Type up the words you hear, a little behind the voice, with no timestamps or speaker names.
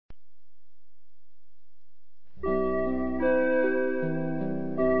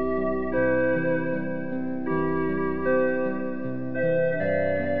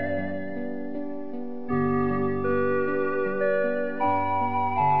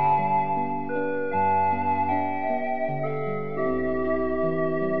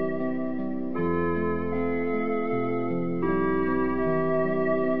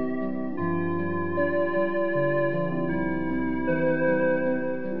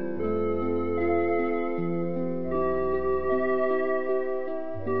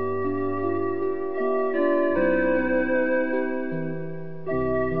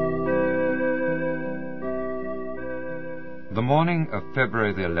morning of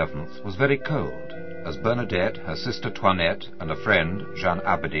February the 11th was very cold, as Bernadette, her sister Toinette, and a friend, Jean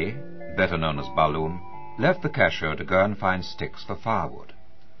Abadi, better known as Balloum, left the cachot to go and find sticks for firewood.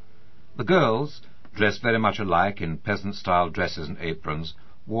 The girls, dressed very much alike in peasant-style dresses and aprons,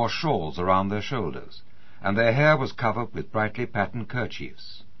 wore shawls around their shoulders, and their hair was covered with brightly patterned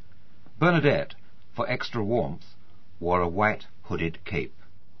kerchiefs. Bernadette, for extra warmth, wore a white hooded cape.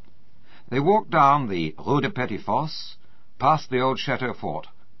 They walked down the Rue de Petitfosse, past the old Chateau Fort,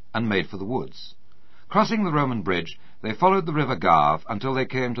 and made for the woods. Crossing the Roman bridge, they followed the river Gave until they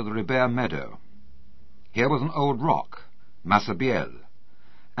came to the Ribert meadow. Here was an old rock, Massabielle,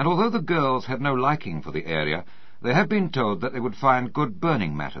 and although the girls had no liking for the area, they had been told that they would find good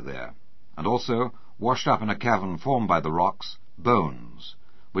burning matter there, and also, washed up in a cavern formed by the rocks, bones,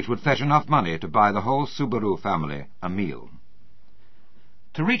 which would fetch enough money to buy the whole Subaru family a meal.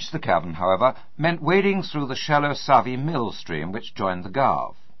 To reach the cavern, however, meant wading through the shallow Savy mill stream which joined the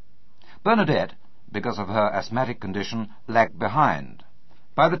Gave. Bernadette, because of her asthmatic condition, lagged behind.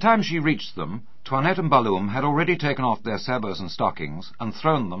 By the time she reached them, Toinette and Balloum had already taken off their sabots and stockings and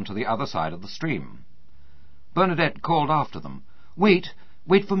thrown them to the other side of the stream. Bernadette called after them, "Wait!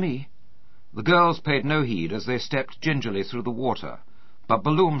 Wait for me!" The girls paid no heed as they stepped gingerly through the water, but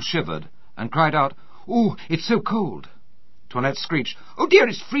Balloum shivered and cried out, "Oh, it's so cold!" Toinette screeched, "Oh dear,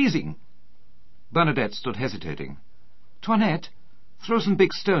 it's freezing!" Bernadette stood hesitating. "Toinette, throw some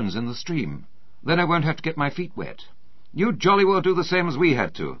big stones in the stream. Then I won't have to get my feet wet." "You jolly well do the same as we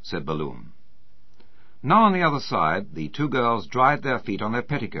had to," said Balloum. Now on the other side, the two girls dried their feet on their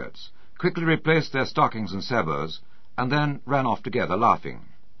petticoats, quickly replaced their stockings and sabots, and then ran off together, laughing.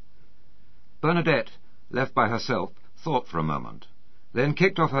 Bernadette, left by herself, thought for a moment, then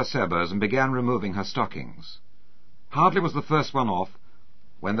kicked off her sabots and began removing her stockings. Hardly was the first one off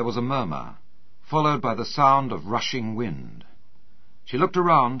when there was a murmur, followed by the sound of rushing wind. She looked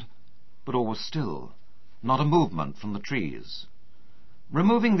around, but all was still, not a movement from the trees.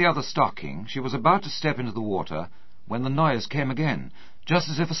 Removing the other stocking, she was about to step into the water when the noise came again, just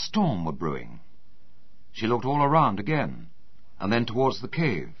as if a storm were brewing. She looked all around again, and then towards the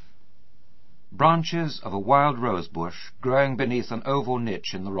cave. Branches of a wild rose bush, growing beneath an oval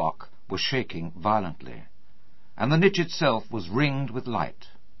niche in the rock, were shaking violently, and the niche itself was ringed with light.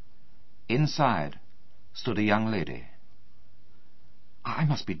 Inside stood a young lady. "I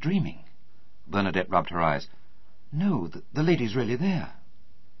must be dreaming." Bernadette rubbed her eyes. "No, the lady's really there."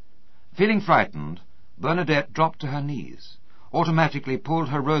 Feeling frightened, Bernadette dropped to her knees, automatically pulled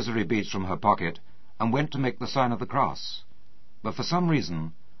her rosary beads from her pocket, and went to make the sign of the cross. But for some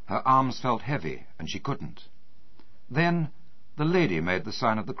reason, her arms felt heavy, and she couldn't. Then the lady made the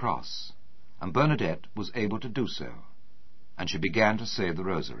sign of the cross, and Bernadette was able to do so, and she began to say the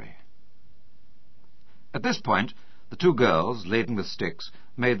rosary. At this point, the two girls, laden with sticks,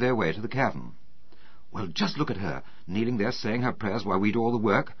 made their way to the cavern. "Well, just look at her, kneeling there saying her prayers while we do all the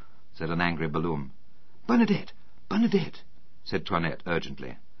work," said an angry Balloum. "Bernadette! Bernadette!" said Toinette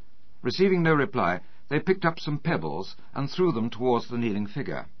urgently. Receiving no reply, they picked up some pebbles and threw them towards the kneeling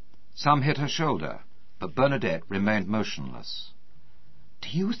figure. Some hit her shoulder, but Bernadette remained motionless. "Do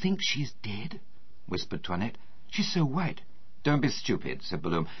you think she's dead?" whispered Toinette. "She's so white." "Don't be stupid," said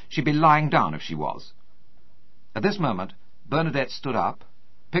Balloum. "She'd be lying down if she was." At this moment, Bernadette stood up,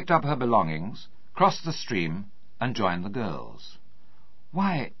 picked up her belongings, crossed the stream, and joined the girls.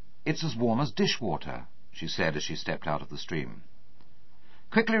 "Why, it's as warm as dishwater," she said as she stepped out of the stream.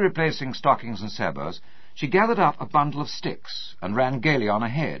 Quickly replacing stockings and sabots, she gathered up a bundle of sticks and ran gaily on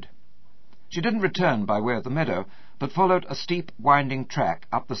ahead. She didn't return by way of the meadow, but followed a steep, winding track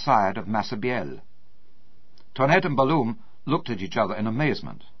up the side of Massabielle. Toinette and Balloum looked at each other in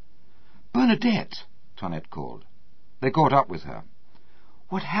amazement. "Bernadette!" Toinette called. They caught up with her.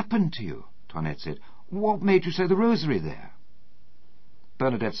 "What happened to you?" Toinette said. "What made you say the rosary there?"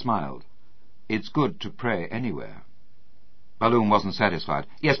 Bernadette smiled. "It's good to pray anywhere." Balloum wasn't satisfied.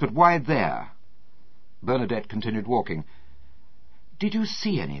 "Yes, but why there?" Bernadette continued walking. "Did you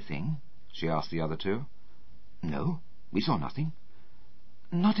see anything?" she asked the other two. "No, we saw nothing."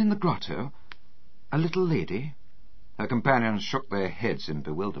 "Not in the grotto? A little lady?" Her companions shook their heads in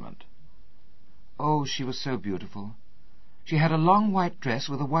bewilderment. "Oh, she was so beautiful. She had a long white dress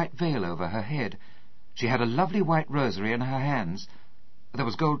with a white veil over her head. She had a lovely white rosary in her hands. There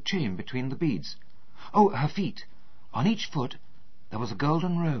was a gold chain between the beads. Oh, her feet. On each foot there was a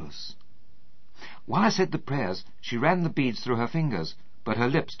golden rose. While I said the prayers, she ran the beads through her fingers, but her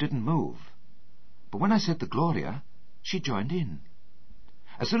lips didn't move. But when I said the Gloria, she joined in.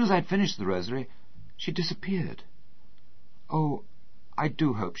 As soon as I'd finished the rosary, she disappeared. Oh, I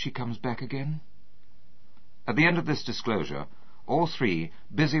do hope she comes back again." At the end of this disclosure, All three,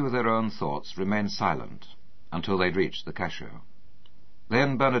 busy with their own thoughts, remained silent until they'd reached the cachot.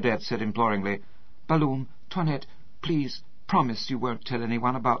 Then Bernadette said imploringly, "Balloon, Toinette, please promise you won't tell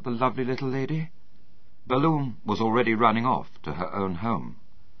anyone about the lovely little lady." Balloon was already running off to her own home.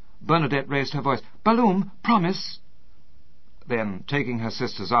 Bernadette raised her voice. "Balloon, promise!" Then, taking her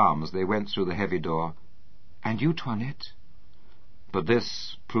sister's arms, they went through the heavy door. "And you, Toinette?" But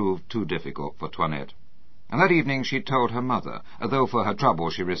this proved too difficult for Toinette. And that evening she told her mother, though for her trouble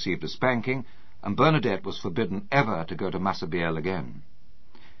she received a spanking, and Bernadette was forbidden ever to go to Massabielle again.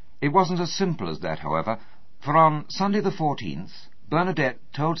 It wasn't as simple as that, however, for on Sunday the 14th, Bernadette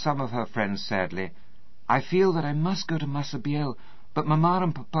told some of her friends sadly, "I feel that I must go to Massabielle, but Mamma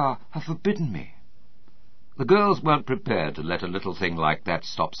and Papa have forbidden me." The girls weren't prepared to let a little thing like that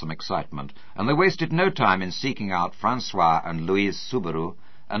stop some excitement, and they wasted no time in seeking out Francois and Louise Subaru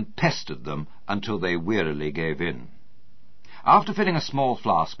and pestered them until they wearily gave in. After filling a small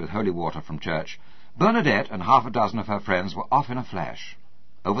flask with holy water from church, Bernadette and half a dozen of her friends were off in a flash.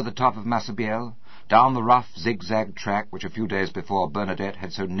 Over the top of Massabielle, down the rough zigzag track which a few days before Bernadette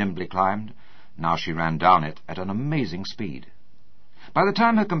had so nimbly climbed. Now she ran down it at an amazing speed. By the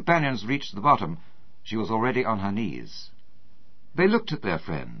time her companions reached the bottom, she was already on her knees. They looked at their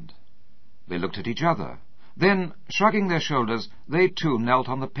friend. They looked at each other. Then, shrugging their shoulders, they too knelt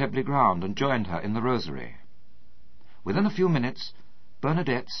on the pebbly ground and joined her in the rosary. Within a few minutes,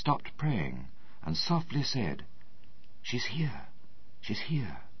 Bernadette stopped praying and softly said, "She's here. She's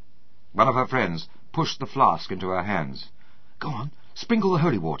here." One of her friends pushed the flask into her hands. "Go on, sprinkle the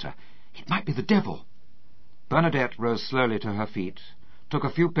holy water. It might be the devil." Bernadette rose slowly to her feet, took a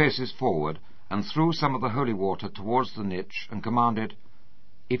few paces forward, and threw some of the holy water towards the niche, and commanded,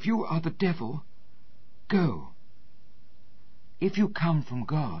 "If you are the devil, go. If you come from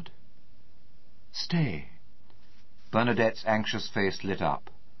God, stay." Bernadette's anxious face lit up.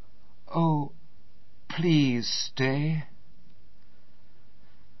 "Oh, please stay."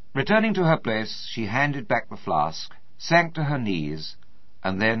 Returning to her place, she handed back the flask, sank to her knees,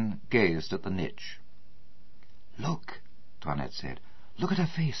 and then gazed at the niche. "Look," Toinette said. "Look at her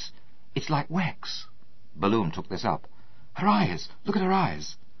face. It's like wax." Balloon took this up. "Her eyes! Look at her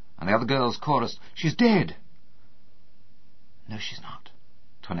eyes!" And the other girls chorused, "She's dead!" "No, she's not,"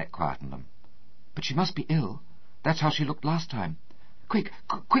 Toinette quietened them. "But she must be ill. That's how she looked last time.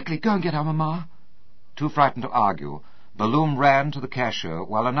 Quickly, go and get our Mamma." Too frightened to argue, Balloon ran to the cachot,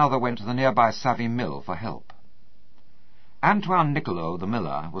 while another went to the nearby Savy mill for help. Antoine Nicolot, the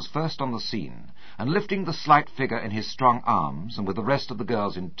miller, was first on the scene, and lifting the slight figure in his strong arms, and with the rest of the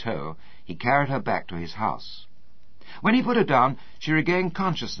girls in tow, he carried her back to his house. When he put her down, she regained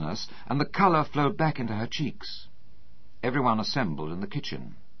consciousness, and the colour flowed back into her cheeks. Everyone assembled in the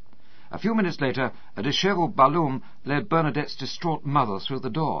kitchen. A few minutes later, a dishevelled Balloon led Bernadette's distraught mother through the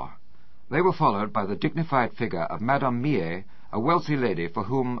door. They were followed by the dignified figure of Madame Millet, a wealthy lady for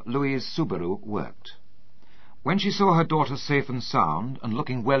whom Louise Subaru worked. When she saw her daughter safe and sound, and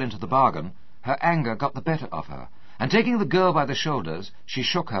looking well into the bargain, her anger got the better of her, and taking the girl by the shoulders, she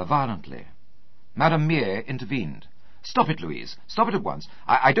shook her violently. Madame Millet intervened. "Stop it, Louise. Stop it at once.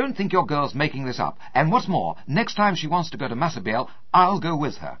 I don't think your girl's making this up. And what's more, next time she wants to go to Massabielle, I'll go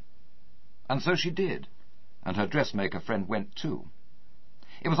with her." And so she did, and her dressmaker friend went too.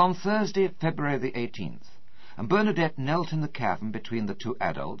 It was on Thursday, February the 18th, and Bernadette knelt in the cavern between the two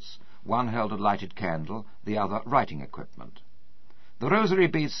adults. One held a lighted candle, the other writing equipment. The rosary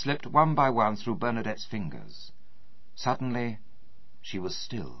beads slipped one by one through Bernadette's fingers. Suddenly, she was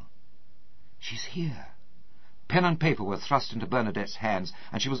still. "She's here." Pen and paper were thrust into Bernadette's hands,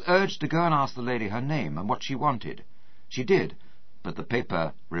 and she was urged to go and ask the lady her name and what she wanted. She did, but the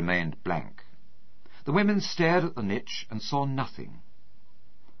paper remained blank. The women stared at the niche and saw nothing.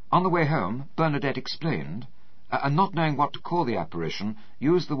 On the way home, Bernadette explained, and not knowing what to call the apparition,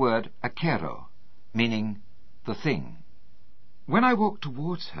 used the word akero, meaning the thing. "When I walked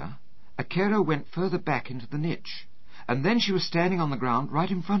towards her, akero went further back into the niche, and then she was standing on the ground right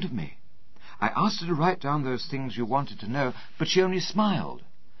in front of me. I asked her to write down those things you wanted to know, but she only smiled.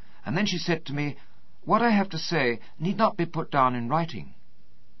 And then she said to me, 'What I have to say need not be put down in writing.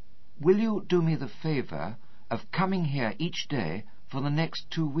 Will you do me the favour of coming here each day for the next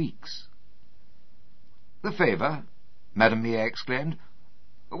 2 weeks?'" "The favour?" Madame Millet exclaimed.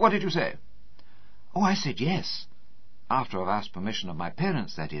 "What did you say?" "Oh, I said yes. After I've asked permission of my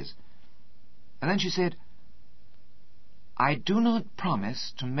parents, that is. And then she said, 'I do not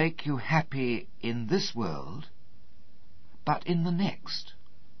promise to make you happy in this world, but in the next.'"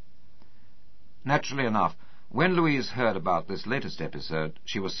 Naturally enough, when Louise heard about this latest episode,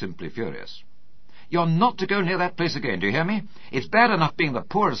 she was simply furious. You're not to go near that place again, do you hear me? It's bad enough being the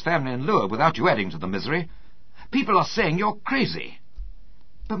poorest family in Lourdes without you adding to the misery. People are saying you're crazy.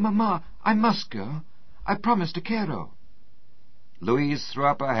 But, Mamma, I must go. I promised to Cairo. Louise threw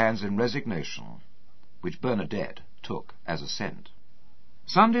up her hands in resignation, which Bernadette took as assent.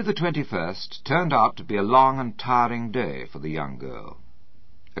 Sunday the 21st turned out to be a long and tiring day for the young girl.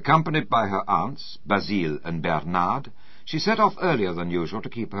 Accompanied by her aunts, Basile and Bernard, she set off earlier than usual to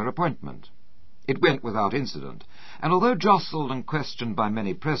keep her appointment. It went without incident, and although jostled and questioned by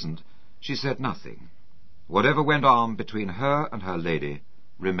many present, she said nothing. Whatever went on between her and her lady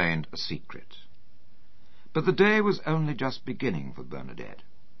remained a secret. But the day was only just beginning for Bernadette.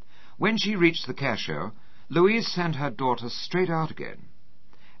 When she reached the cachot, Louise sent her daughter straight out again.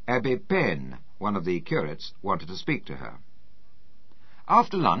 Abbe Pen, one of the curates, wanted to speak to her.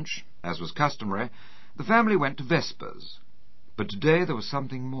 After lunch, as was customary, the family went to vespers. But today there was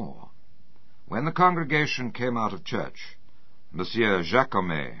something more. When the congregation came out of church, Monsieur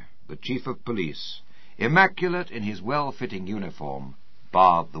Jacomet, the chief of police, immaculate in his well-fitting uniform,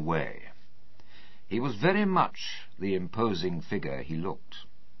 barred the way. He was very much the imposing figure he looked.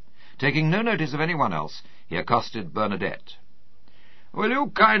 Taking no notice of anyone else, he accosted Bernadette. "Will you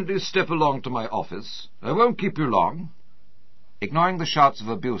kindly step along to my office? I won't keep you long." Ignoring the shouts of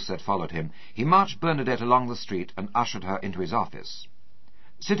abuse that followed him, he marched Bernadette along the street and ushered her into his office.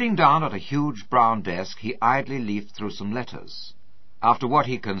 Sitting down at a huge brown desk, he idly leafed through some letters. After what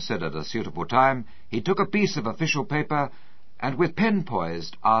he considered a suitable time, he took a piece of official paper and, with pen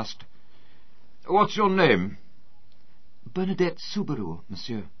poised, asked, "What's your name?" Bernadette Subaru,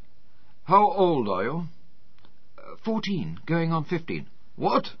 monsieur. "How old are you?" 14, going on 15.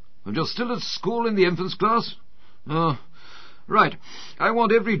 "What? And you're still at school in the infants' class?" Right. I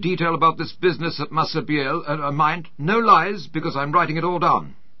want every detail about this business at Massabielle, and mind, no lies, because I'm writing it all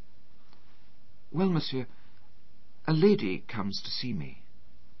down." "Well, monsieur, a lady comes to see me."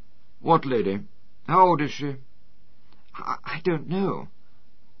 "What lady? How old is she?" I don't know,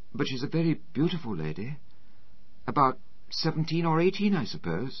 but she's a very beautiful lady. About 17 or 18, I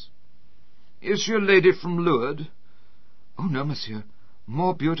suppose." "Is she a lady from Lourdes?" "Oh, no, monsieur.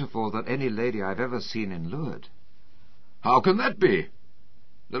 More beautiful than any lady I've ever seen in Lourdes." "How can that be?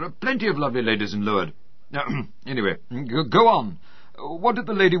 There are plenty of lovely ladies in Lourdes. Anyway, go on. What did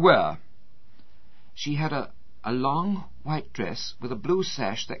the lady wear?" "She had a long white dress with a blue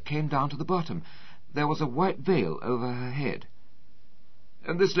sash that came down to the bottom. There was a white veil over her head."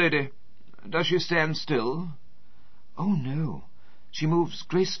 "And this lady, does she stand still?" "Oh, no. She moves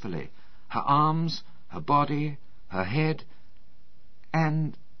gracefully. Her arms, her body, her head,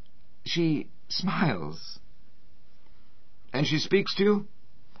 and she smiles." "And she speaks to you?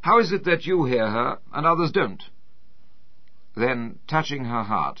 How is it that you hear her and others don't?" Then, touching her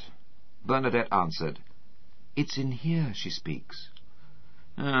heart, Bernadette answered, "It's in here she speaks."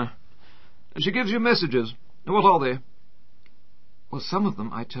 She gives you messages. What are they?" "Well, some of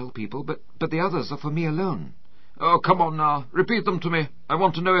them I tell people, but the others are for me alone." "Oh, come on now. Repeat them to me. I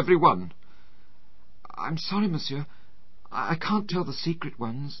want to know every one." "I'm sorry, monsieur. I can't tell the secret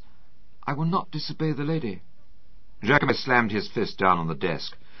ones. I will not disobey the lady." Jacomet slammed his fist down on the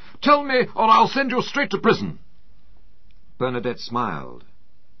desk. "Tell me, or I'll send you straight to prison." Bernadette smiled.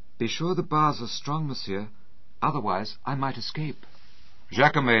 "Be sure the bars are strong, monsieur. Otherwise I might escape."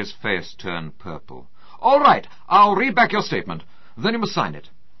 Jacomet's face turned purple. "All right, I'll read back your statement. Then you must sign it.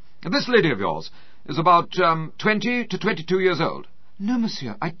 This lady of yours is about 20 to 22 years old." "No,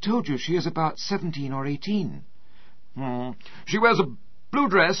 monsieur. I told you she is about 17 or 18. She wears a blue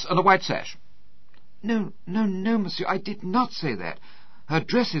dress and a white sash." No, monsieur. I did not say that. Her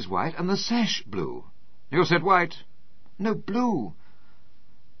dress is white and the sash blue." "You said white?" "No, blue."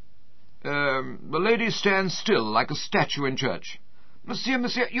 The lady stands still like a statue in church."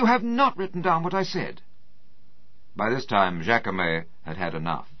 Monsieur, you have not written down what I said." By this time Jacomet had had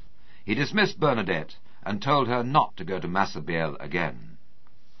enough. He dismissed Bernadette and told her not to go to Massabielle again.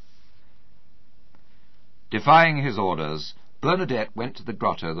 Defying his orders, Bernadette went to the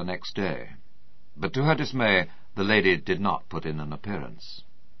grotto the next day. But to her dismay, the lady did not put in an appearance.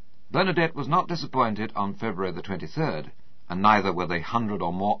 Bernadette was not disappointed on February the 23rd, and neither were the 100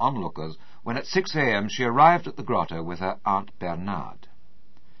 or more onlookers when at 6 a.m. she arrived at the grotto with her Aunt Bernard.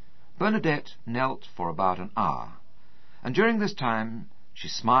 Bernadette knelt for about an hour, and during this time she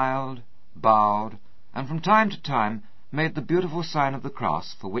smiled, bowed, and from time to time made the beautiful sign of the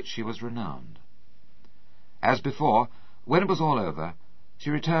cross for which she was renowned. As before, when it was all over, she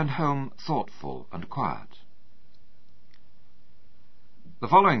returned home thoughtful and quiet. The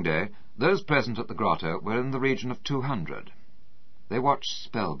following day, those present at the grotto were in the region of 200. They watched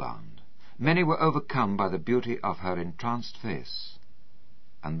spellbound. Many were overcome by the beauty of her entranced face.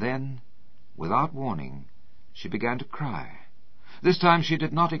 And then, without warning, she began to cry. This time she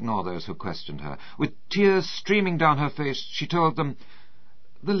did not ignore those who questioned her. With tears streaming down her face, she told them,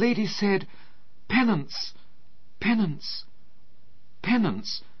 "The lady said, 'Penance, penance,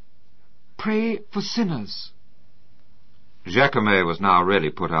 penance, pray for sinners.'" Jacomet was now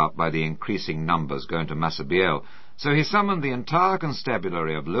really put out by the increasing numbers going to Massabielle, so he summoned the entire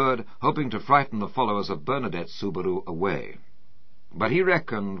constabulary of Lourdes, hoping to frighten the followers of Bernadette Soubirous away. But he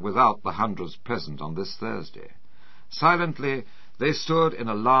reckoned without the hundreds present on this Thursday. Silently, they stood in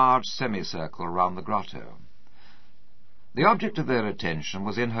a large semicircle round the grotto. The object of their attention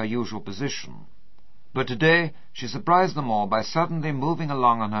was in her usual position, but today she surprised them all by suddenly moving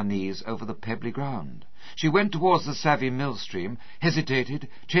along on her knees over the pebbly ground. She went towards the Savy mill stream, hesitated,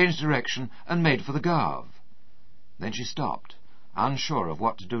 changed direction, and made for the Gave. Then she stopped, unsure of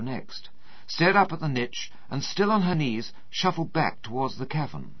what to do next, stared up at the niche, and still on her knees, shuffled back towards the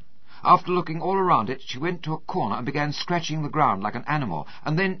cavern. After looking all around it, she went to a corner and began scratching the ground like an animal,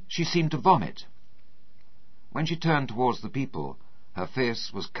 and then she seemed to vomit. When she turned towards the people, her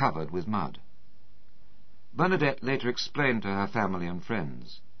face was covered with mud. Bernadette later explained to her family and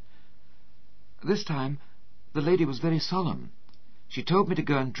friends. "This time, the lady was very solemn. She told me to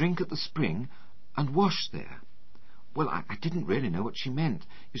go and drink at the spring and wash there. Well, I didn't really know what she meant.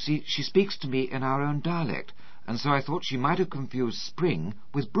 You see, she speaks to me in our own dialect, and so I thought she might have confused spring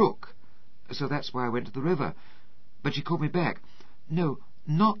with brook. So that's why I went to the river. But she called me back. 'No,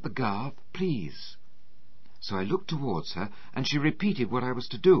 not the Gave, please.' So I looked towards her, and she repeated what I was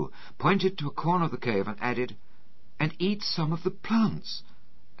to do, pointed to a corner of the cave, and added, 'And eat some of the plants.'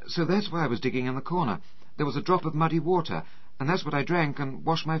 So that's why I was digging in the corner. There was a drop of muddy water, and that's what I drank and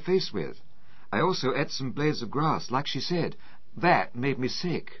washed my face with. I also ate some blades of grass, like she said. That made me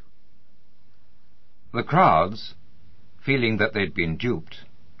sick." The crowds, feeling that they'd been duped,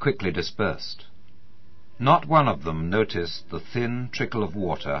 quickly dispersed. Not one of them noticed the thin trickle of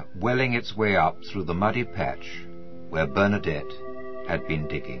water welling its way up through the muddy patch where Bernadette had been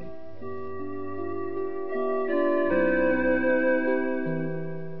digging.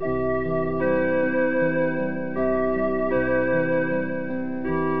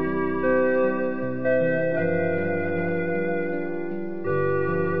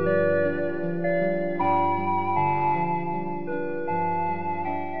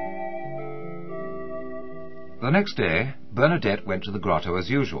 The next day, Bernadette went to the grotto as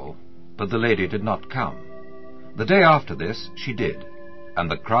usual, but the lady did not come. The day after this, she did,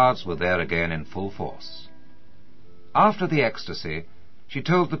 and the crowds were there again in full force. After the ecstasy, she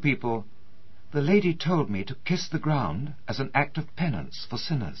told the people, "The lady told me to kiss the ground as an act of penance for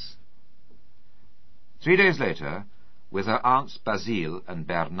sinners." 3 days later, with her aunts Basile and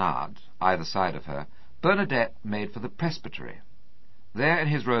Bernard either side of her, Bernadette made for the presbytery. There in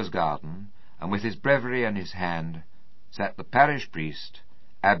his rose garden, and with his breviary in his hand, sat the parish priest,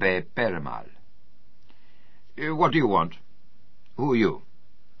 Abbé Perimal. "What do you want? Who are you?"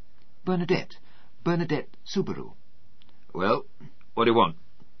 Bernadette Soubirous." "Well, what do you want?"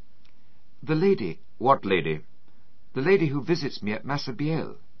 "The lady." "What lady?" "The lady who visits me at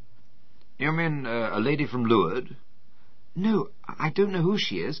Massabielle." "You mean a lady from Lourdes?" "No, I don't know who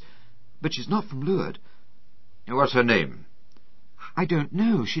she is, but she's not from Lourdes." "What's her name?" "I don't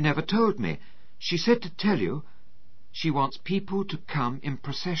know. She never told me. She said to tell you she wants people to come in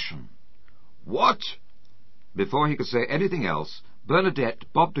procession." "What?" Before he could say anything else,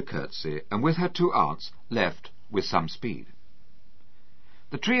 Bernadette bobbed a curtsy, and with her 2 aunts left with some speed.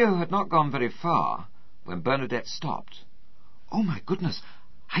 The trio had not gone very far when Bernadette stopped. "Oh, my goodness,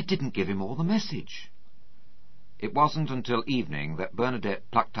 I didn't give him all the message." It wasn't until evening that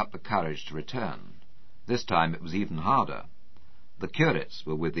Bernadette plucked up the courage to return. This time it was even harder. The curates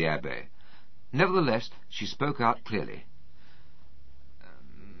were with the abbé. Nevertheless, she spoke out clearly.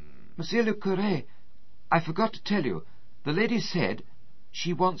 "Monsieur le curé, I forgot to tell you. The lady said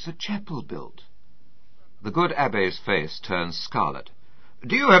she wants a chapel built." The good abbé's face turned scarlet.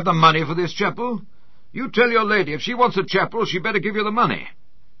 "Do you have the money for this chapel? You tell your lady if she wants a chapel, she better give you the money."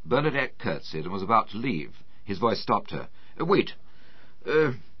 Bernadette curtsied and was about to leave. His voice stopped her. "Wait.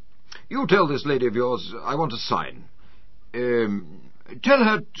 You tell this lady of yours I want a sign. Tell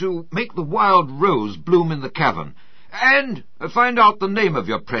her to make the wild rose bloom in the cavern, and find out the name of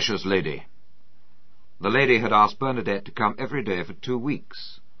your precious lady." The lady had asked Bernadette to come every day for 2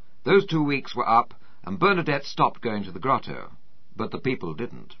 weeks. Those 2 weeks were up, and Bernadette stopped going to the grotto, but the people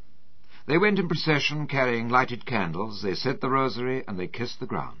didn't. They went in procession carrying lighted candles, they said the rosary, and they kissed the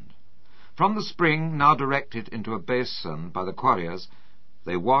ground. From the spring, now directed into a basin by the quarriers,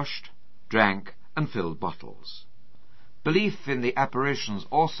 they washed, drank, and filled bottles. Belief in the apparitions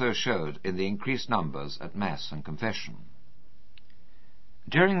also showed in the increased numbers at Mass and Confession.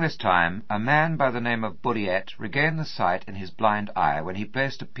 During this time, a man by the name of Bouriette regained the sight in his blind eye when he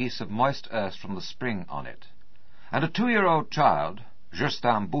placed a piece of moist earth from the spring on it, and a 2-year-old child,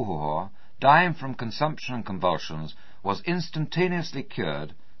 Justin Bouhour, dying from consumption and convulsions, was instantaneously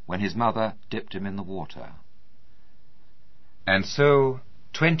cured when his mother dipped him in the water. And so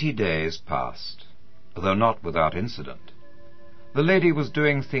 20 days passed, though not without incident. The lady was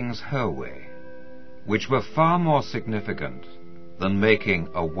doing things her way, which were far more significant than making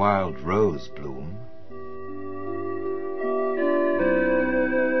a wild rose bloom.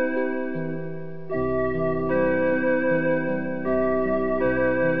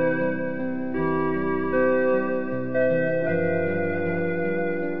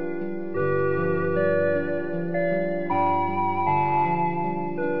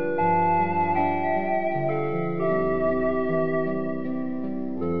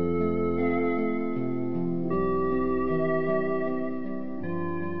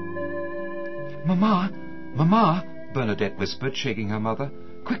 "Mamma, Mamma," Bernadette whispered, shaking her mother.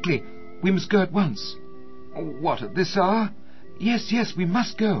 "Quickly, we must go at once." "What, at this hour?" Yes, we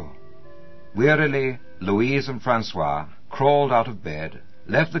must go." Wearily, Louise and Francois crawled out of bed,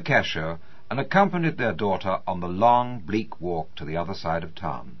 left the cachot, and accompanied their daughter on the long, bleak walk to the other side of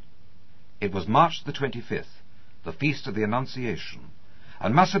town. It was March the 25th, the feast of the Annunciation,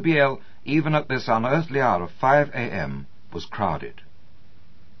 and Massabielle, even at this unearthly hour of 5 a.m., was crowded.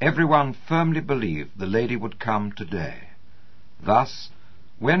 Everyone firmly believed the lady would come today. Thus,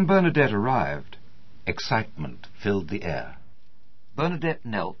 when Bernadette arrived, excitement filled the air. Bernadette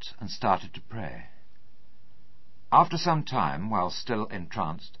knelt and started to pray. After some time, while still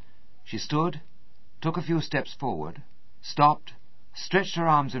entranced, she stood, took a few steps forward, stopped, stretched her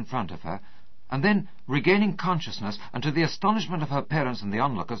arms in front of her, and then, regaining consciousness, and to the astonishment of her parents and the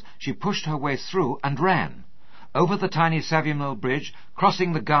onlookers, she pushed her way through and ran. Over the tiny Savionneau bridge,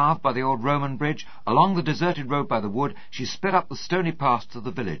 crossing the Gave by the old Roman bridge, along the deserted road by the wood, she sped up the stony path to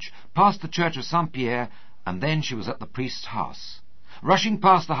the village, past the church of Saint-Pierre, and then she was at the priest's house. Rushing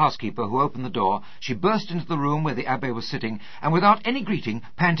past the housekeeper, who opened the door, she burst into the room where the abbé was sitting, and without any greeting,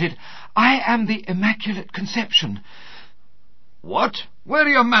 panted, "I am the Immaculate Conception." "What? Where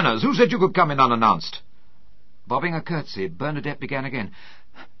are your manners? Who said you could come in unannounced?" Bobbing a curtsy, Bernadette began again.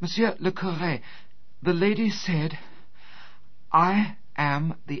 "Monsieur le Curé, the lady said, 'I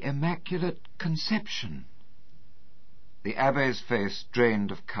am the Immaculate Conception.'" The abbé's face drained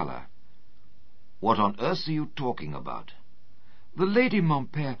of colour. "What on earth are you talking about?" "The lady, mon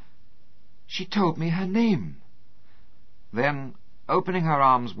père, she told me her name." Then, opening her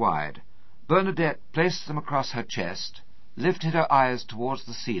arms wide, Bernadette placed them across her chest, lifted her eyes towards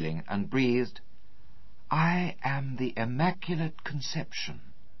the ceiling, and breathed, "I am the Immaculate Conception."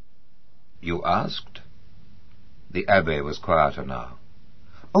 "You asked?" The abbé was quieter now.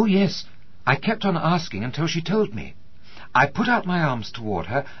 "Oh, yes, I kept on asking until she told me. I put out my arms toward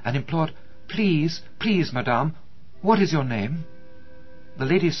her and implored, 'Please, please, madame, what is your name?' The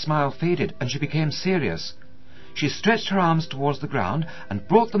lady's smile faded, and she became serious. She stretched her arms towards the ground, and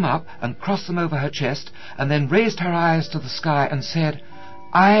brought them up and crossed them over her chest, and then raised her eyes to the sky and said,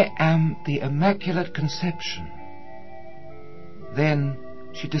 'I am the Immaculate Conception.' Then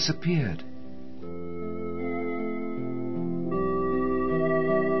she disappeared."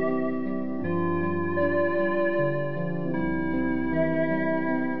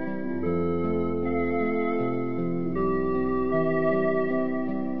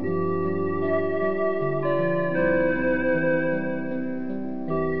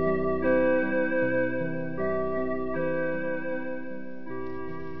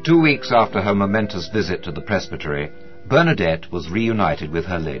 Two weeks after her momentous visit to the presbytery, Bernadette was reunited with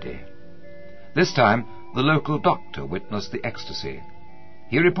her lady. This time, the local doctor witnessed the ecstasy.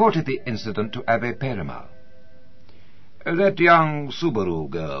 He reported the incident to Abbé Périmal. "That young Subaru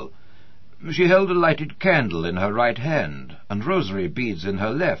girl, she held a lighted candle in her right hand and rosary beads in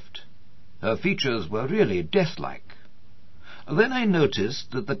her left. Her features were really death-like. Then I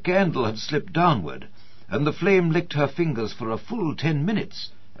noticed that the candle had slipped downward, and the flame licked her fingers for a full 10 minutes.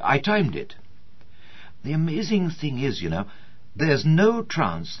 I timed it. The amazing thing is, there's no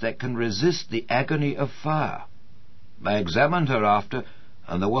trance that can resist the agony of fire. I examined her after,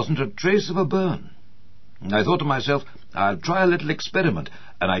 and there wasn't a trace of a burn. I thought to myself, I'll try a little experiment,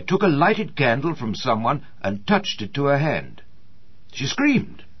 and I took a lighted candle from someone and touched it to her hand. She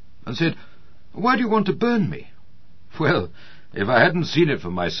screamed and said, 'Why do you want to burn me?' Well, if I hadn't seen it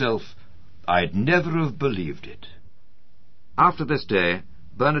for myself, I'd never have believed it." After this day,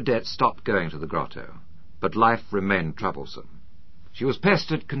 Bernadette stopped going to the grotto, but life remained troublesome. She was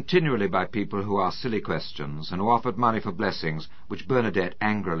pestered continually by people who asked silly questions and who offered money for blessings, which Bernadette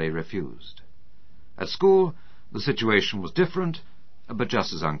angrily refused. At school, the situation was different, but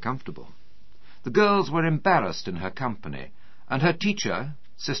just as uncomfortable. The girls were embarrassed in her company, and her teacher,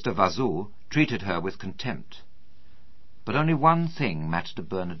 Sister Vazou, treated her with contempt. But only one thing mattered to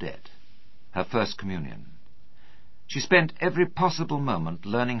Bernadette: her First Communion. She spent every possible moment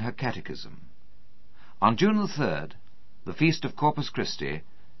learning her catechism. On June the 3rd, the feast of Corpus Christi,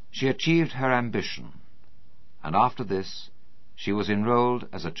 she achieved her ambition, and after this she was enrolled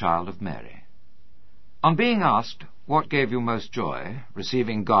as a child of Mary. On being asked what gave you most joy,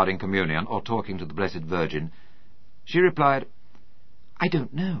 receiving God in communion or talking to the Blessed Virgin, she replied, "I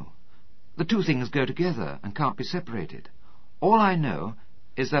don't know. The two things go together and can't be separated. All I know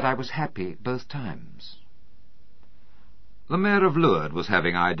is that I was happy both times." The mayor of Lourdes was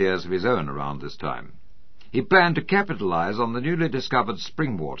having ideas of his own around this time. He planned to capitalize on the newly discovered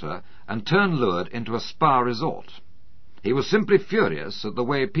spring water and turn Lourdes into a spa resort. He was simply furious at the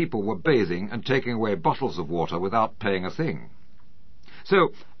way people were bathing and taking away bottles of water without paying a thing.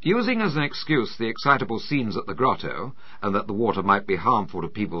 So, using as an excuse the excitable scenes at the grotto, and that the water might be harmful to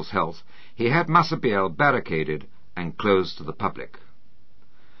people's health, he had Massabielle barricaded and closed to the public.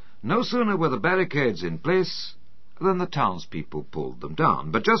 No sooner were the barricades in place than the townspeople pulled them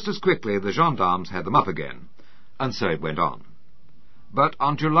down, but just as quickly the gendarmes had them up again, and so it went on. But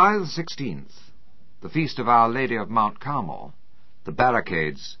on July the 16th, the feast of Our Lady of Mount Carmel, the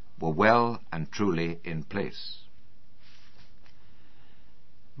barricades were well and truly in place.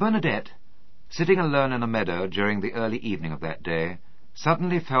 Bernadette, sitting alone in a meadow during the early evening of that day,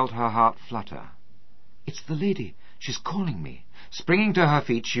 suddenly felt her heart flutter. "It's the lady. She's calling me." Springing to her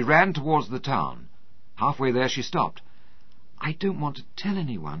feet, she ran towards the town. Halfway there she stopped. "I don't want to tell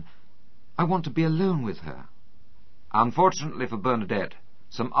anyone. I want to be alone with her." Unfortunately for Bernadette,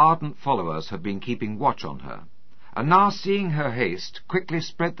 some ardent followers had been keeping watch on her, and now seeing her haste, quickly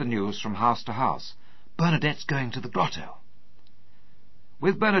spread the news from house to house. "Bernadette's going to the grotto."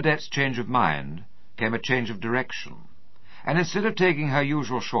 With Bernadette's change of mind came a change of direction, and instead of taking her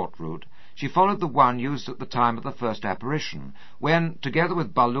usual short route, she followed the one used at the time of the first apparition, when, together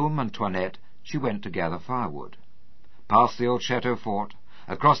with Balloum and Toinette, she went to gather firewood. Past the old chateau fort,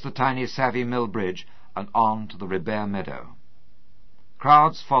 across the tiny Savy Mill bridge, and on to the Ribert meadow.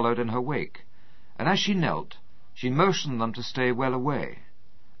 Crowds followed in her wake, and as she knelt, she motioned them to stay well away.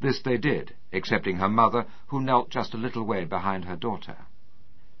 This they did, excepting her mother, who knelt just a little way behind her daughter.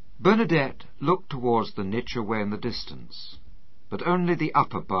 Bernadette looked towards the niche away in the distance, but only the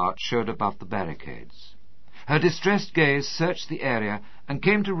upper part showed above the barricades. Her distressed gaze searched the area and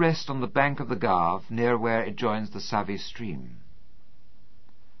came to rest on the bank of the Gave, near where it joins the Savy stream.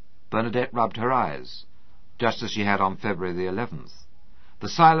 Bernadette rubbed her eyes, just as she had on February the 11th. The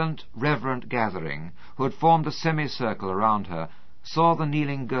silent, reverent gathering, who had formed a semicircle around her, saw the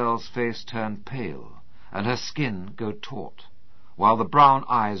kneeling girl's face turn pale, and her skin go taut, while the brown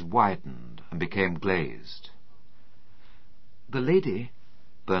eyes widened and became glazed. "The lady,"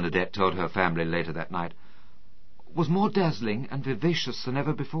 Bernadette told her family later that night, "was more dazzling and vivacious than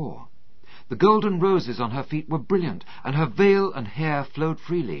ever before. The golden roses on her feet were brilliant, and her veil and hair flowed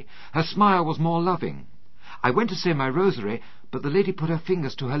freely. Her smile was more loving. I went to say my rosary, but the lady put her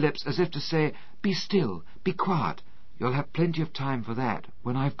fingers to her lips as if to say, 'Be still, be quiet. You'll have plenty of time for that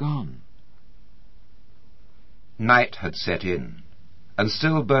when I've gone.'" Night had set in, and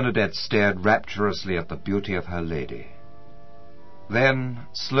still Bernadette stared rapturously at the beauty of her lady. Then,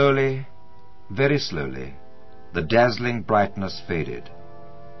 slowly, very slowly, the dazzling brightness faded,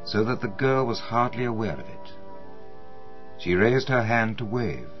 so that the girl was hardly aware of it. She raised her hand to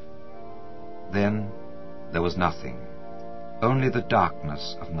wave. Then there was nothing, only the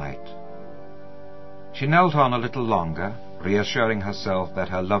darkness of night. She knelt on a little longer, reassuring herself that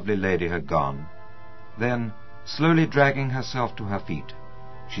her lovely lady had gone. Then, slowly dragging herself to her feet,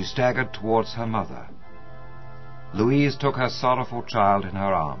 she staggered towards her mother. Louise took her sorrowful child in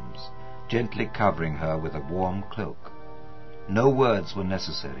her arms, gently covering her with a warm cloak. No words were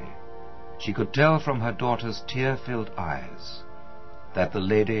necessary. She could tell from her daughter's tear-filled eyes that the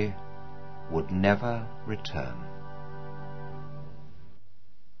lady would never return.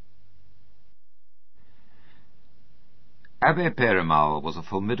 Abbé Périmal was a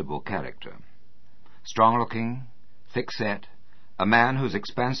formidable character. Strong-looking, thick-set, a man whose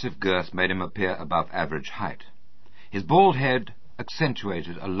expansive girth made him appear above average height. His bald head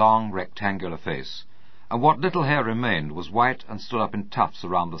accentuated a long rectangular face, and what little hair remained was white and stood up in tufts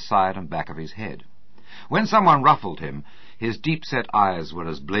around the side and back of his head. When someone ruffled him, His deep-set eyes were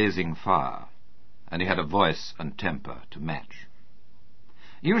as blazing fire, and he had a voice and temper to match.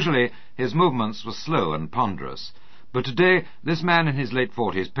 Usually his movements were slow and ponderous, but today this man in his late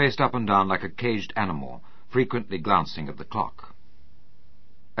 40s paced up and down like a caged animal, frequently glancing at the clock.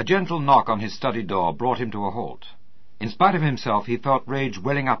 A gentle knock on his study door brought him to a halt. In spite of himself, he felt rage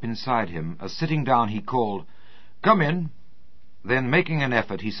welling up inside him as, sitting down, he called, "Come in." Then, making an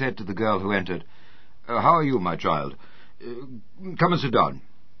effort, he said to the girl who entered, "How are you, my child? Come and sit down."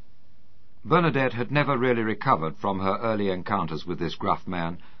 Bernadette had never really recovered from her early encounters with this gruff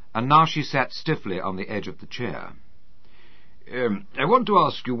man, and now she sat stiffly on the edge of the chair. "I want to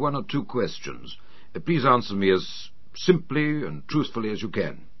ask you 1 or 2 questions. Please answer me as simply and truthfully as you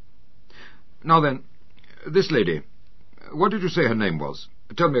can. Now then, this lady, what did you say her name was?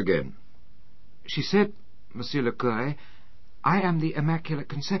 Tell me again." "She said, Monsieur le Curé, I am the Immaculate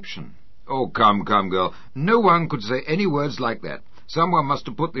Conception." "Oh, come, girl. No one could say any words like that. Someone must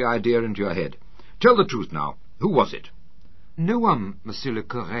have put the idea into your head. Tell the truth now. Who was it?" "No one, Monsieur le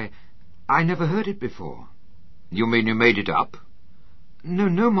Curé. I never heard it before." "You mean you made it up?"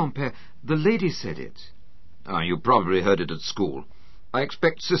 No, mon père. The lady said it." You probably heard it at school. I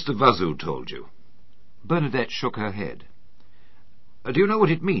expect Sister Vazu told you." Bernadette shook her head. Do you know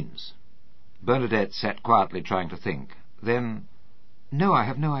what it means?" Bernadette sat quietly trying to think. Then, "No, I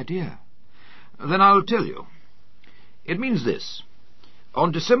have no idea." "Then I'll tell you. It means this.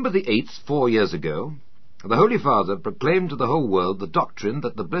 On December the 8th, 4 years ago, the Holy Father proclaimed to the whole world the doctrine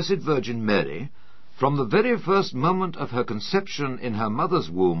that the Blessed Virgin Mary, from the very first moment of her conception in her mother's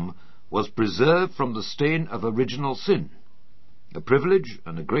womb, was preserved from the stain of original sin, a privilege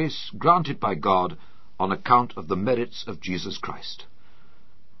and a grace granted by God on account of the merits of Jesus Christ.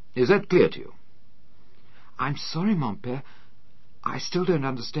 Is that clear to you?" "I'm sorry, mon père. I still don't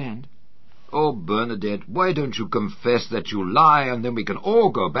understand." "Oh, Bernadette, why don't you confess that you lie, and then we can all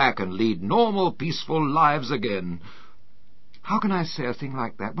go back and lead normal, peaceful lives again?" "How can I say a thing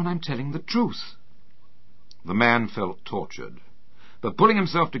like that when I'm telling the truth?" The man felt tortured, but pulling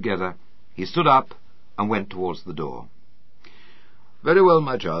himself together, he stood up and went towards the door. "Very well,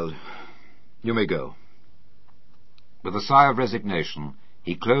 my child. You may go." With a sigh of resignation,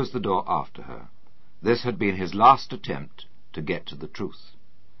 he closed the door after her. This had been his last attempt to get to the truth.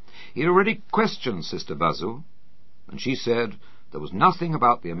 He had already questioned Sister Vazu, and she said there was nothing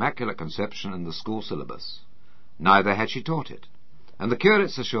about the Immaculate Conception in the school syllabus. Neither had she taught it, and the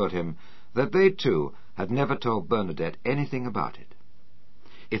curates assured him that they, too, had never told Bernadette anything about it.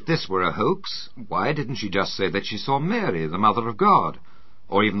 If this were a hoax, why didn't she just say that she saw Mary, the Mother of God,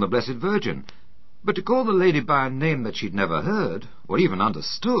 or even the Blessed Virgin? But to call the lady by a name that she'd never heard, or even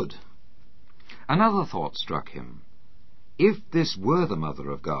understood. Another thought struck him. If this were the Mother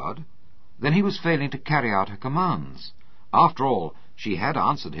of God, then he was failing to carry out her commands. After all, she had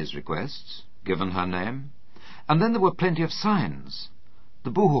answered his requests, given her name, and then there were plenty of signs. The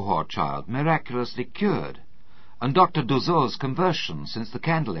Buhuhor child miraculously cured, and Dr. Douzot's conversion since the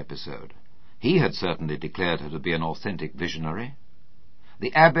candle episode. He had certainly declared her to be an authentic visionary.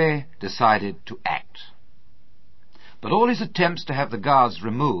 The abbé decided to act. But all his attempts to have the guards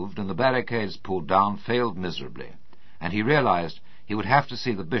removed and the barricades pulled down failed miserably, and he realized he would have to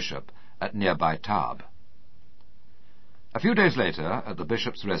see the bishop at nearby Tarbes. A few days later, at the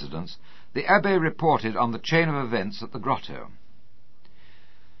bishop's residence, the abbé reported on the chain of events at the grotto.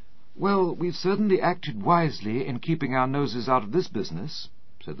 "Well, we've certainly acted wisely in keeping our noses out of this business,"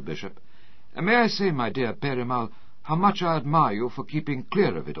 said the bishop. "And may I say, my dear Père Aimable, how much I admire you for keeping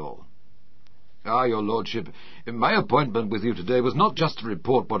clear of it all." Your lordship, my appointment with you today was not just to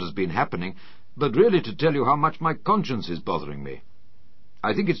report what has been happening, but really to tell you how much my conscience is bothering me.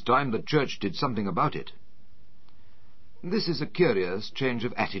 I think it's time the Church did something about it." "This is a curious change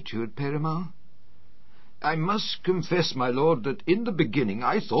of attitude, Père Aimable." "I must confess, my lord, that in the beginning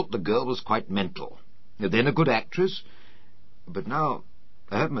I thought the girl was quite mental, then a good actress, but now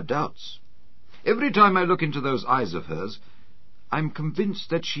I have my doubts. Every time I look into those eyes of hers, I'm convinced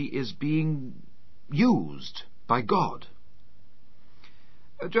that she is being used by God."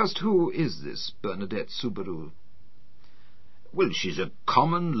 "Just who is this Bernadette Soubirous?" "Well, she's a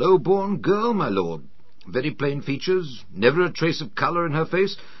common, low-born girl, my lord. Very plain features, never a trace of colour in her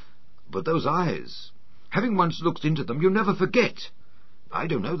face. But those eyes, having once looked into them, you never forget. I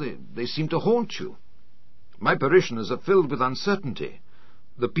don't know, they seem to haunt you. My parishioners are filled with uncertainty.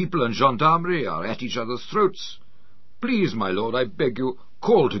 The people and gendarmerie are at each other's throats. Please, my lord, I beg you,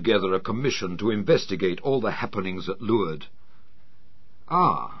 call together a commission to investigate all the happenings at Lourdes."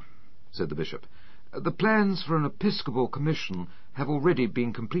 "Ah," said the bishop, "the plans for an episcopal commission have already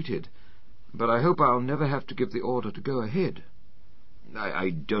been completed. But I hope I'll never have to give the order to go ahead. I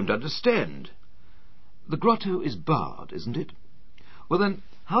don't understand. The grotto is barred, isn't it? Well then,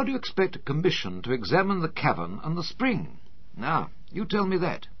 how do you expect a commission to examine the cavern and the spring? Now, you tell me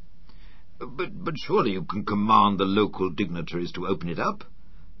that. But surely you can command the local dignitaries to open it up?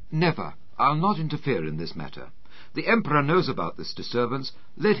 Never. I'll not interfere in this matter. The Emperor knows about this disturbance.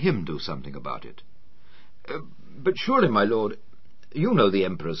 Let him do something about it. But surely, my lord, you know the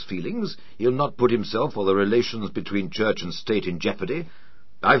Emperor's feelings. He'll not put himself or the relations between church and state in jeopardy.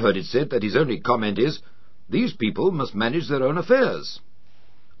 I've heard it said that his only comment is, these people must manage their own affairs.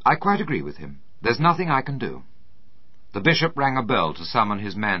 I quite agree with him. There's nothing I can do. The bishop rang a bell to summon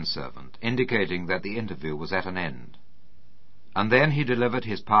his manservant, indicating that the interview was at an end. And then he delivered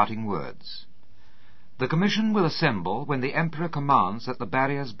his parting words. The commission will assemble when the Emperor commands that the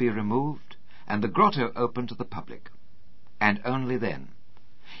barriers be removed and the grotto open to the public. And only then.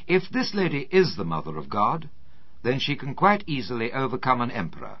 If this lady is the Mother of God, then she can quite easily overcome an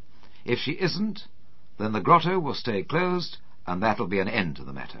emperor. If she isn't, then the grotto will stay closed, and that'll be an end to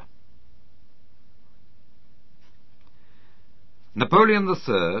the matter. Napoleon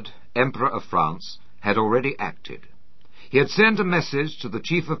III, Emperor of France, had already acted. He had sent a message to the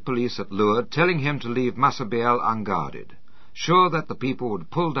chief of police at Lourdes telling him to leave Massabielle unguarded, sure that the people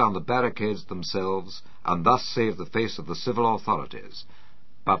would pull down the barricades themselves and thus save the face of the civil authorities.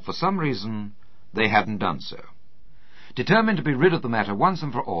 But for some reason they hadn't done so. Determined to be rid of the matter once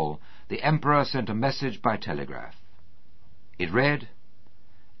and for all, the Emperor sent a message by telegraph. It read,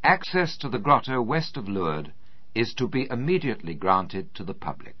 "Access to the grotto west of Lourdes is to be immediately granted to the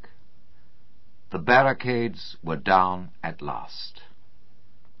public." The barricades were down at last.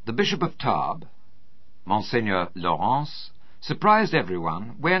 The Bishop of Tarbes, Monseigneur Laurence, surprised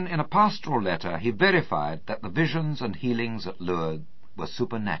everyone when, in a pastoral letter, he verified that the visions and healings at Lourdes were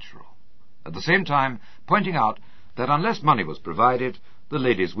supernatural, at the same time pointing out that unless money was provided, the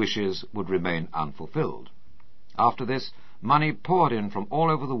lady's wishes would remain unfulfilled. After this, money poured in from all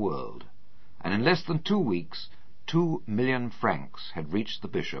over the world, and in less than 2 weeks, 2 million francs had reached the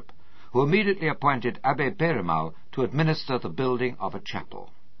bishop, who immediately appointed Abbé Périmal to administer the building of a chapel.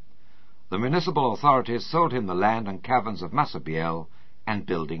 The municipal authorities sold him the land and caverns of Massabielle, and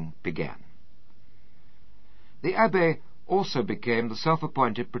building began. The abbé also became the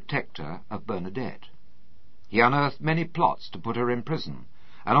self-appointed protector of Bernadette. He unearthed many plots to put her in prison,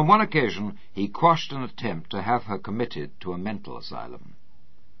 and on one occasion he quashed an attempt to have her committed to a mental asylum.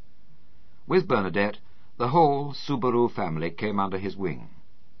 With Bernadette, the whole Subaru family came under his wing.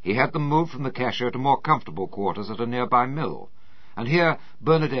 He had them moved from the cachot to more comfortable quarters at a nearby mill, and here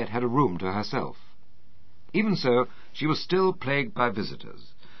Bernadette had a room to herself. Even so, she was still plagued by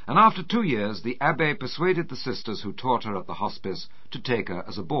visitors, and after 2 years the abbé persuaded the sisters who taught her at the hospice to take her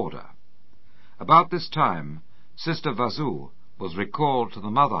as a boarder. About this time, Sister Vazou was recalled to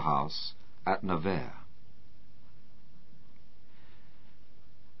the mother house at Nevers.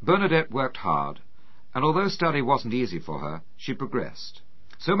 Bernadette worked hard, and although study wasn't easy for her, she progressed.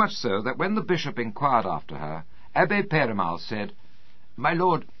 So much so that when the bishop inquired after her, Abbé Périmal said, "My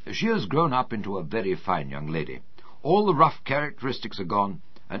lord, she has grown up into a very fine young lady. All the rough characteristics are gone,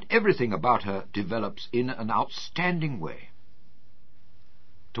 and everything about her develops in an outstanding way."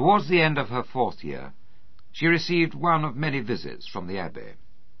 Towards the end of her 4th year, she received one of many visits from the abbé.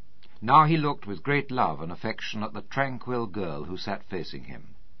 Now he looked with great love and affection at the tranquil girl who sat facing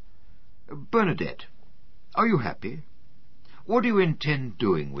him. "Bernadette, are you happy? What do you intend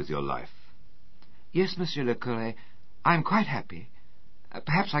doing with your life?" "Yes, Monsieur le Curé, I am quite happy.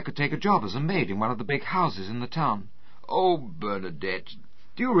 Perhaps I could take a job as a maid in one of the big houses in the town." "Oh, Bernadette,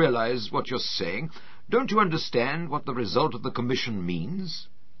 do you realize what you're saying? Don't you understand what the result of the commission means?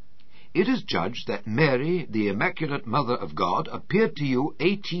 It is judged that Mary, the Immaculate Mother of God, appeared to you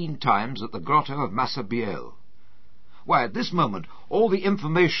 18 times at the grotto of Massabielle. Why, at this moment, all the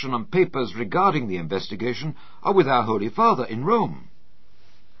information and papers regarding the investigation are with our Holy Father in Rome.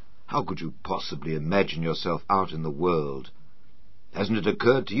 How could you possibly imagine yourself out in the world? Hasn't it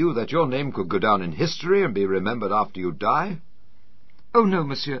occurred to you that your name could go down in history and be remembered after you die?" "Oh, no,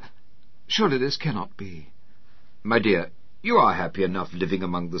 monsieur. Surely this cannot be." "My dear, you are happy enough living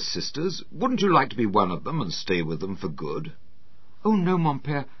among the sisters. Wouldn't you like to be one of them and stay with them for good?" "Oh, no, mon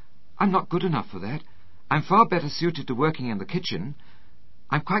père. I'm not good enough for that. I'm far better suited to working in the kitchen.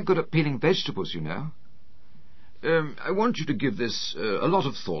 I'm quite good at peeling vegetables, you know." I want you to give this a lot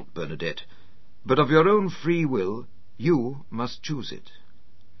of thought, Bernadette. But of your own free will, you must choose it."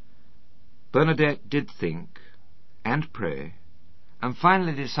 Bernadette did think and pray, and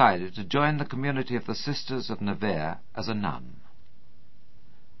finally decided to join the community of the Sisters of Nevers as a nun.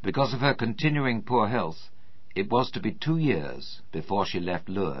 Because of her continuing poor health, it was to be 2 years before she left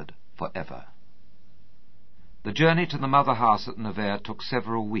Lourdes forever. The journey to the mother house at Nevers took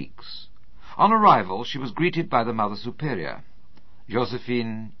several weeks. On arrival, she was greeted by the Mother Superior,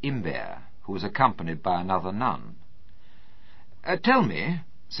 Josephine Imbert, who was accompanied by another nun. "Tell me,"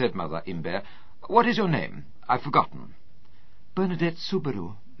 said Mother Imbert, "what is your name? I've forgotten." "Bernadette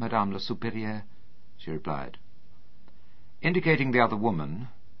Soubirous, Madame la Supérieure," she replied. Indicating the other woman,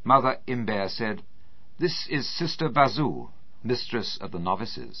 Mother Imbert said, "This is Sister Bazou, mistress of the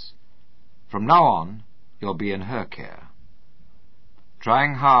novices. From now on, you'll be in her care."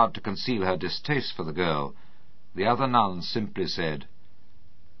 Trying hard to conceal her distaste for the girl, the other nun simply said,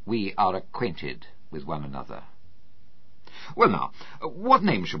 "We are acquainted with one another." "Well now, what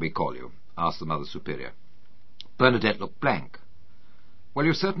name shall we call you?" asked the Mother Superior. Bernadette looked blank. "Well,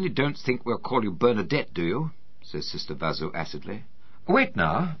 you certainly don't think we'll call you Bernadette, do you?" said Sister Bazou acidly. "Wait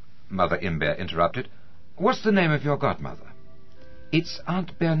now," Mother Imbert interrupted. "What's the name of your godmother?" "It's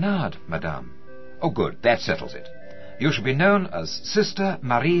Aunt Bernard, Madame." "Oh, good, that settles it. You shall be known as Sister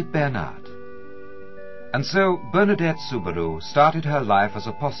Marie Bernard." And so Bernadette Soubirous started her life as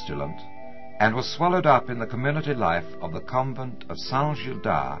a postulant and was swallowed up in the community life of the convent of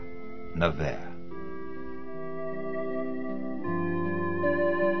Saint-Gildas, Nevers.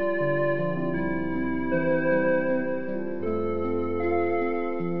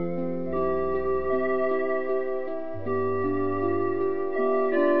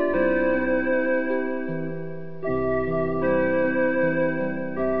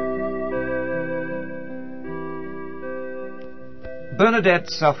 Bernadette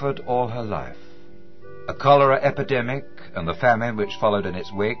suffered all her life. A cholera epidemic and the famine which followed in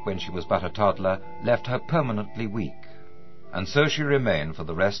its wake when she was but a toddler left her permanently weak, and so she remained for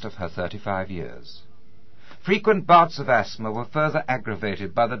the rest of her 35 years. Frequent bouts of asthma were further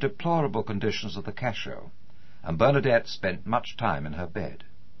aggravated by the deplorable conditions of the cachot, and Bernadette spent much time in her bed.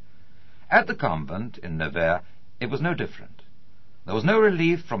 At the convent in Nevers it was no different. There was no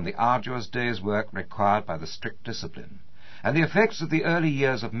relief from the arduous day's work required by the strict discipline, and the effects of the early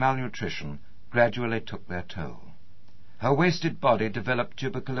years of malnutrition gradually took their toll. Her wasted body developed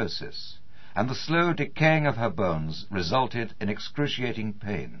tuberculosis, and the slow decaying of her bones resulted in excruciating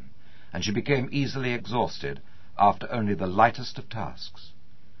pain, and she became easily exhausted after only the lightest of tasks.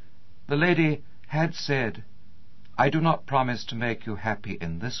 The lady had said, "I do not promise to make you happy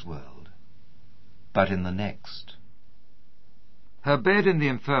in this world, but in the next." Her bed in the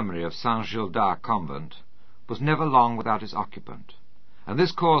infirmary of Saint-Gildas convent was never long without its occupant, and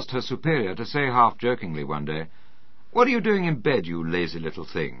this caused her superior to say half-jokingly one day, "What are you doing in bed, you lazy little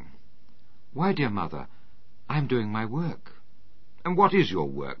thing?" "Why, dear mother, I am doing my work." "And what is your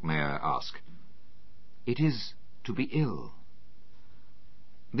work, may I ask?" "It is to be ill."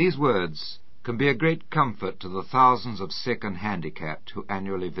 These words can be a great comfort to the thousands of sick and handicapped who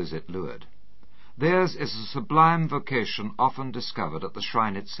annually visit Lourdes. Theirs is a sublime vocation often discovered at the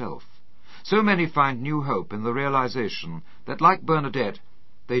shrine itself. So many find new hope in the realization that, like Bernadette,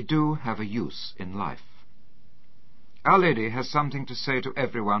 they do have a use in life. Our Lady has something to say to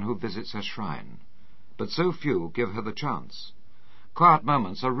everyone who visits her shrine, but so few give her the chance. Quiet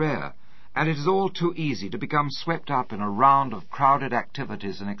moments are rare, and it is all too easy to become swept up in a round of crowded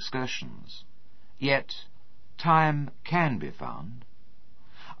activities and excursions. Yet time can be found.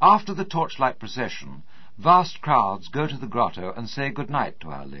 After the torchlight procession, vast crowds go to the grotto and say good night to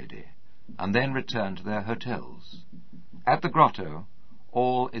Our Lady, and then return to their hotels. At the grotto,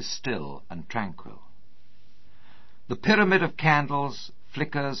 all is still and tranquil. The pyramid of candles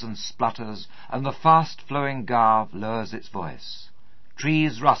flickers and splutters, and the fast-flowing Gave lowers its voice.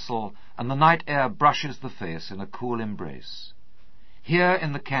 Trees rustle, and the night air brushes the face in a cool embrace. Here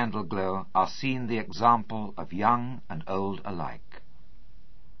in the candle glow are seen the example of young and old alike.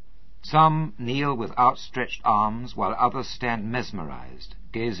 Some kneel with outstretched arms, while others stand mesmerized,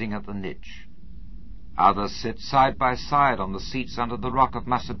 gazing at the niche. Others sit side by side on the seats under the rock of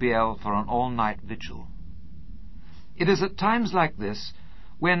Massabielle for an all-night vigil. It is at times like this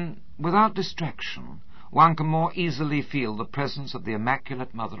when, without distraction, one can more easily feel the presence of the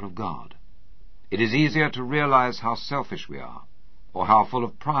Immaculate Mother of God. It is easier to realize how selfish we are, or how full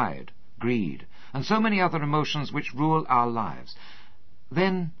of pride, greed, and so many other emotions which rule our lives.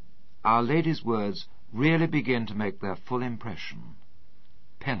 Then Our Lady's words really begin to make their full impression.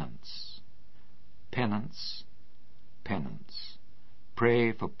 Penance, penance, penance.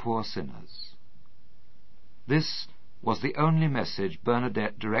 Pray for poor sinners. This was the only message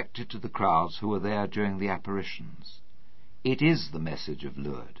Bernadette directed to the crowds who were there during the apparitions. It is the message of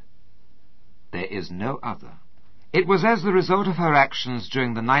Lourdes. There is no other. It was as the result of her actions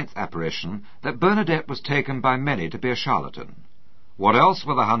during the 9th apparition that Bernadette was taken by many to be a charlatan. What else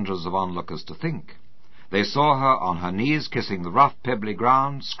were the hundreds of onlookers to think? They saw her on her knees kissing the rough pebbly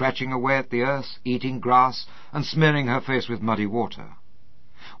ground, scratching away at the earth, eating grass, and smearing her face with muddy water.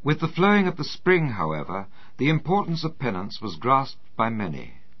 With the flowing of the spring, however, the importance of penance was grasped by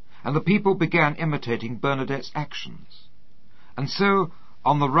many, and the people began imitating Bernadette's actions. And so,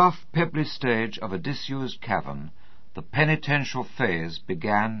 on the rough, pebbly stage of a disused cavern, the penitential phase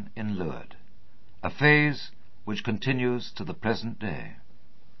began in Lourdes, a phase which continues to the present day.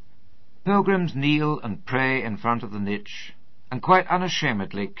 Pilgrims kneel and pray in front of the niche, and quite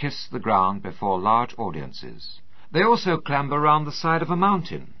unashamedly kiss the ground before large audiences. They also clamber round the side of a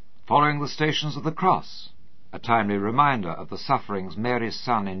mountain, following the Stations of the Cross, a timely reminder of the sufferings Mary's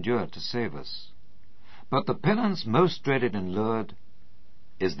Son endured to save us. But the penance most dreaded in Lourdes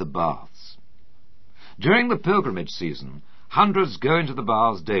is the baths. During the pilgrimage season, hundreds go into the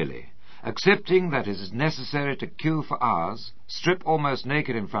baths daily, accepting that it is necessary to queue for hours, strip almost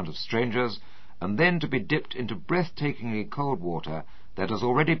naked in front of strangers, and then to be dipped into breathtakingly cold water that has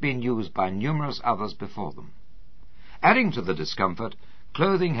already been used by numerous others before them. Adding to the discomfort,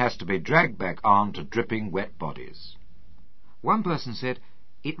 clothing has to be dragged back on to dripping wet bodies. One person said,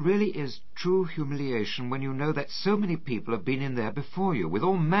 "It really is true humiliation when you know that so many people have been in there before you, with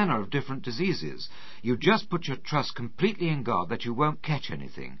all manner of different diseases. You just put your trust completely in God that you won't catch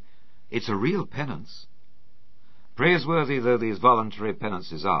anything. It's a real penance." Praiseworthy though these voluntary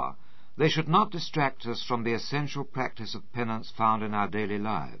penances are, they should not distract us from the essential practice of penance found in our daily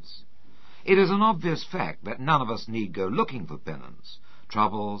lives. It is an obvious fact that none of us need go looking for penance.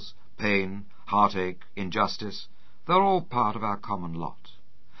 Troubles, pain, heartache, injustice, they're all part of our common lot,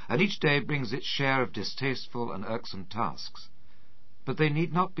 and each day brings its share of distasteful and irksome tasks. But they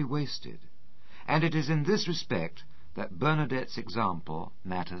need not be wasted, and it is in this respect that Bernadette's example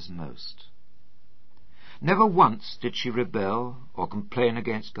matters most. Never once did she rebel or complain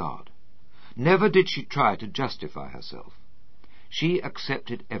against God. Never did she try to justify herself. She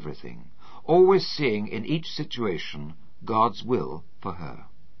accepted everything, always seeing in each situation God's will for her.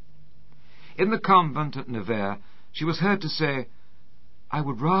 In the convent at Nevers, she was heard to say, "I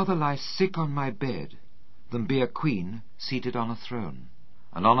would rather lie sick on my bed than be a queen seated on a throne."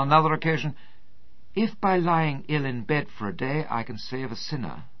 And on another occasion, "If by lying ill in bed for a day I can save a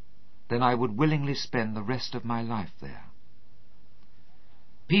sinner, then I would willingly spend the rest of my life there."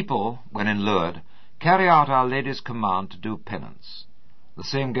 People, when in Lourdes, carry out Our Lady's command to do penance. The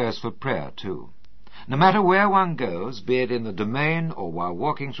same goes for prayer, too. No matter where one goes, be it in the domain or while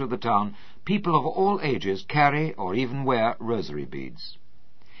walking through the town, people of all ages carry or even wear rosary beads.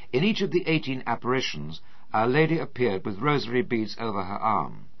 In each of the 18 apparitions, Our Lady appeared with rosary beads over her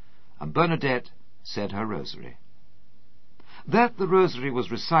arm, and Bernadette said her rosary. That the rosary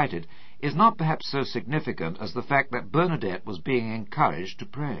was recited is not perhaps so significant as the fact that Bernadette was being encouraged to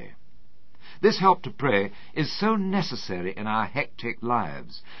pray. This help to pray is so necessary in our hectic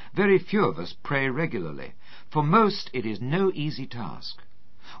lives. Very few of us pray regularly. For most, it is no easy task.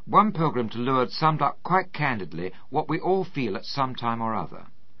 One pilgrim to Lourdes summed up quite candidly what we all feel at some time or other.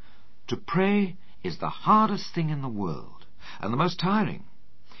 To pray is the hardest thing in the world, and the most tiring.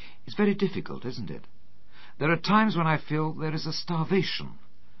 It's very difficult, isn't it? There are times when I feel there is a starvation.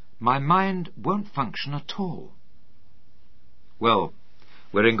 My mind won't function at all. Well,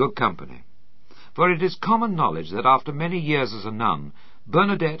 we're in good company. For it is common knowledge that after many years as a nun,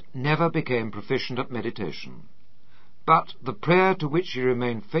 Bernadette never became proficient at meditation. But the prayer to which she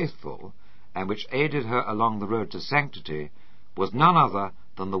remained faithful, and which aided her along the road to sanctity, was none other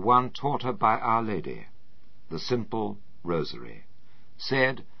than the one taught her by Our Lady, the simple rosary,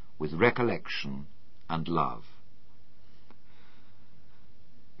 said with recollection and love.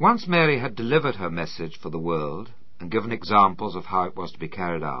 Once Mary had delivered her message for the world and given examples of how it was to be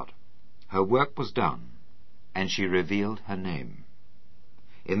carried out, her work was done, and she revealed her name.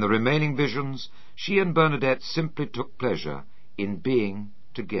 In the remaining visions, she and Bernadette simply took pleasure in being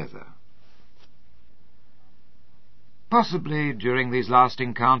together. Possibly, during these last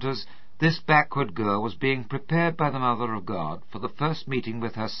encounters, this backward girl was being prepared by the Mother of God for the first meeting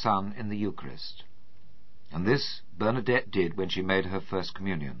with her Son in the Eucharist. And this Bernadette did when she made her first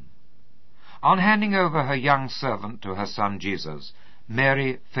communion. On handing over her young servant to her Son Jesus,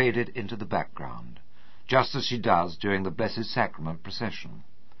 Mary faded into the background, just as she does during the Blessed Sacrament procession.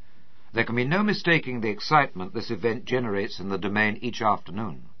 There can be no mistaking the excitement this event generates in the domain each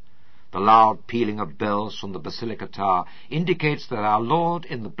afternoon. The loud pealing of bells from the Basilica Tower indicates that our Lord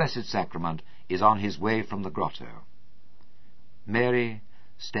in the Blessed Sacrament is on his way from the grotto. Mary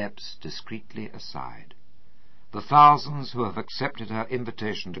steps discreetly aside. the thousands who have accepted her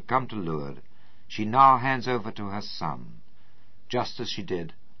invitation to come to Lourdes, she now hands over to her son, just as she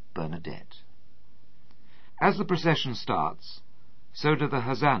did Bernadette. As the procession starts, so do the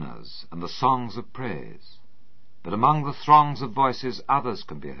hosannas and the songs of praise. But among the throngs of voices others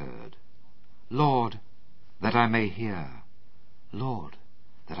can be heard. Lord, that I may hear. Lord,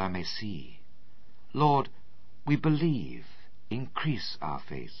 that I may see. Lord, we believe, increase our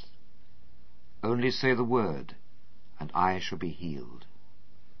faith. Only say the word, and I shall be healed.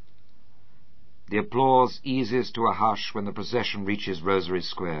 The applause eases to a hush when the procession reaches Rosary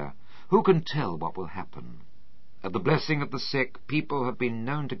Square. Who can tell what will happen? At the blessing of the sick, people have been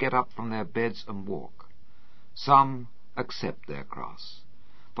known to get up from their beds and walk. Some accept their cross.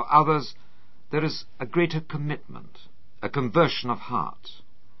 For others, there is a greater commitment, a conversion of heart.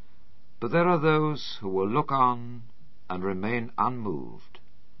 But there are those who will look on and remain unmoved.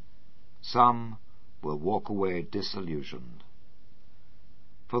 Some will walk away disillusioned.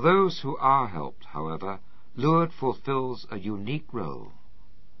 For those who are helped, however, Lourdes fulfills a unique role.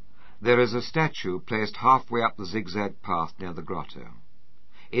 There is a statue placed halfway up the zigzag path near the grotto.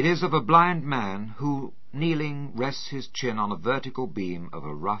 It is of a blind man who, kneeling, rests his chin on a vertical beam of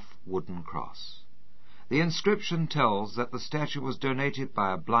a rough wooden cross. The inscription tells that the statue was donated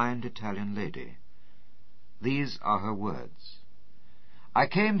by a blind Italian lady. These are her words. I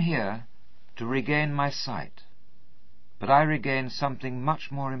came here to regain my sight, but I regained something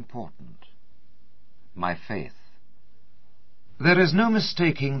much more important, my faith. There is no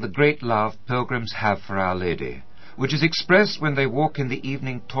mistaking the great love pilgrims have for Our Lady, which is expressed when they walk in the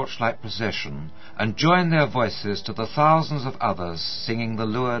evening torchlight procession and join their voices to the thousands of others singing the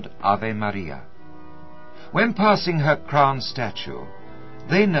Lourdes Ave Maria. When passing her crowned statue,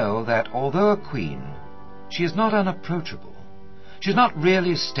 they know that although a queen, she is not unapproachable. She is not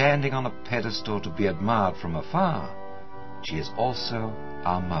really standing on a pedestal to be admired from afar. She is also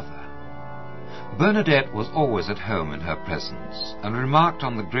our mother. Bernadette was always at home in her presence, and remarked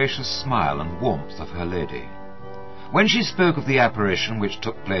on the gracious smile and warmth of her lady. When she spoke of the apparition which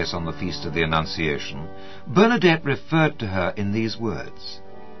took place on the Feast of the Annunciation, Bernadette referred to her in these words.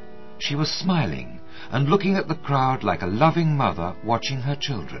 She was smiling and looking at the crowd like a loving mother watching her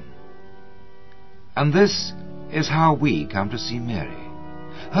children. And this is how we come to see Mary.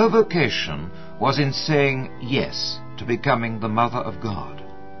 Her vocation was in saying yes to becoming the Mother of God.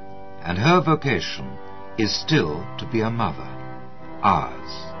 And her vocation is still to be a mother,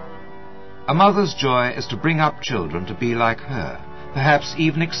 ours. A mother's joy is to bring up children to be like her, perhaps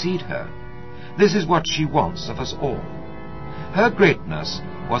even exceed her. This is what she wants of us all. Her greatness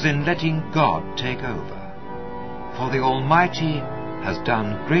was in letting God take over. For the Almighty has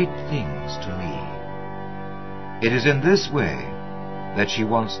done great things to me. It is in this way that she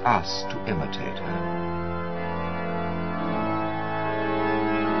wants us to imitate her.